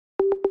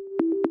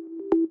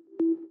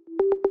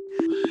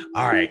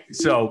All right.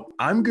 So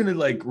we're gonna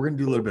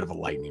do a little bit of a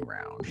lightning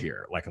round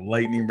here, like a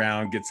lightning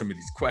round, get some of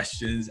these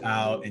questions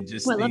out and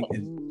just Oh, I love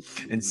think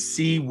it. and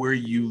see where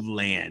you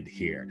land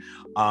here.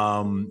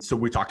 So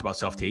we talked about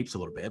self-tapes a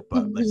little bit,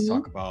 but let's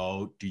talk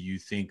about, do you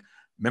think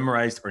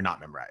memorized or not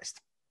memorized?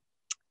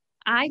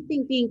 I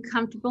think being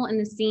comfortable in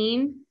the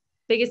scene,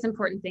 biggest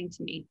important thing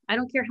to me. I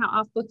don't care how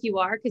off book you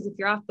are, because if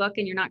you're off book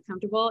and you're not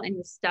comfortable and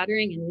you're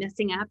stuttering and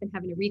messing up and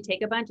having to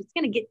retake a bunch, it's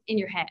going to get in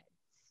your head.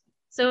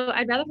 So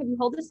I'd rather have you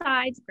hold the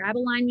sides, grab a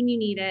line when you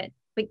need it,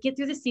 but get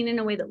through the scene in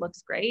a way that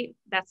looks great.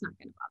 That's not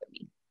going to bother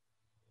me.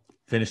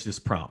 Finish this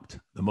prompt.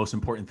 The most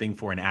important thing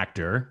for an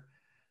actor.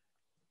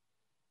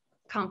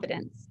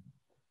 Confidence.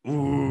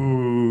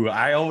 Ooh,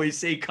 I always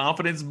say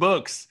confidence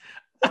books.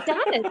 It does.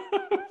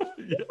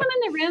 You come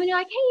in the room and you're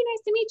like, hey,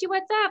 nice to meet you.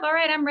 What's up? All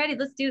right, I'm ready.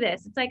 Let's do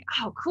this. It's like,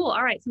 oh, cool.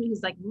 All right. Somebody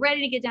who's like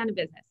ready to get down to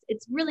business.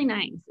 It's really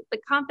nice. The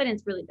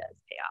confidence really does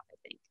pay off, I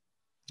think.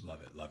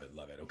 Love it. Love it.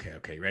 Love it.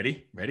 Okay.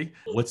 Ready?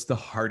 What's the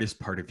hardest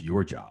part of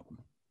your job?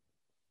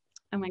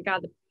 Oh my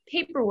God, the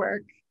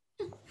paperwork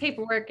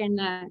and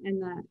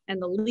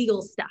the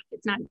legal stuff.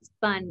 It's not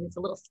fun. It's a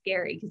little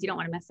scary because you don't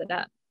want to mess it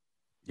up.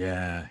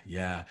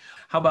 Yeah.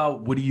 How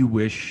about, what do you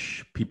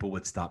wish people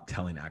would stop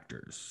telling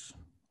actors?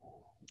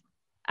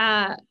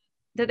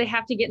 That they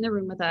have to get in the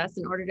room with us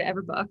in order to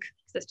ever book,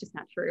 because that's just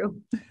not true.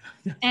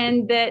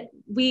 And that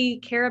we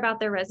care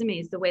about their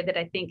resumes the way that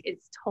I think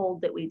it's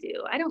told that we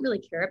do. I don't really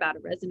care about a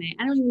resume.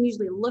 I don't even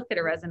usually look at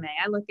a resume.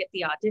 I look at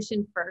the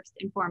audition first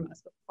and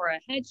foremost, before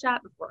a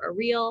headshot, before a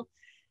reel.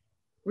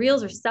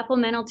 Reels are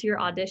supplemental to your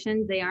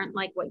auditions. They aren't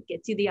like what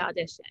gets you the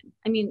audition.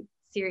 I mean,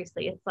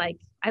 seriously, it's like,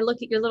 I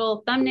look at your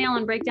little thumbnail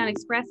on Breakdown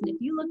Express, and if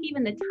you look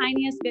even the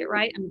tiniest bit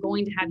right, I'm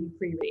going to have you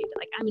pre-read.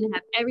 Like, I'm going to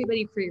have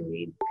everybody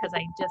pre-read, because I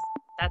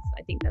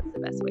think that's the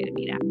best way to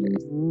meet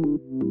actors.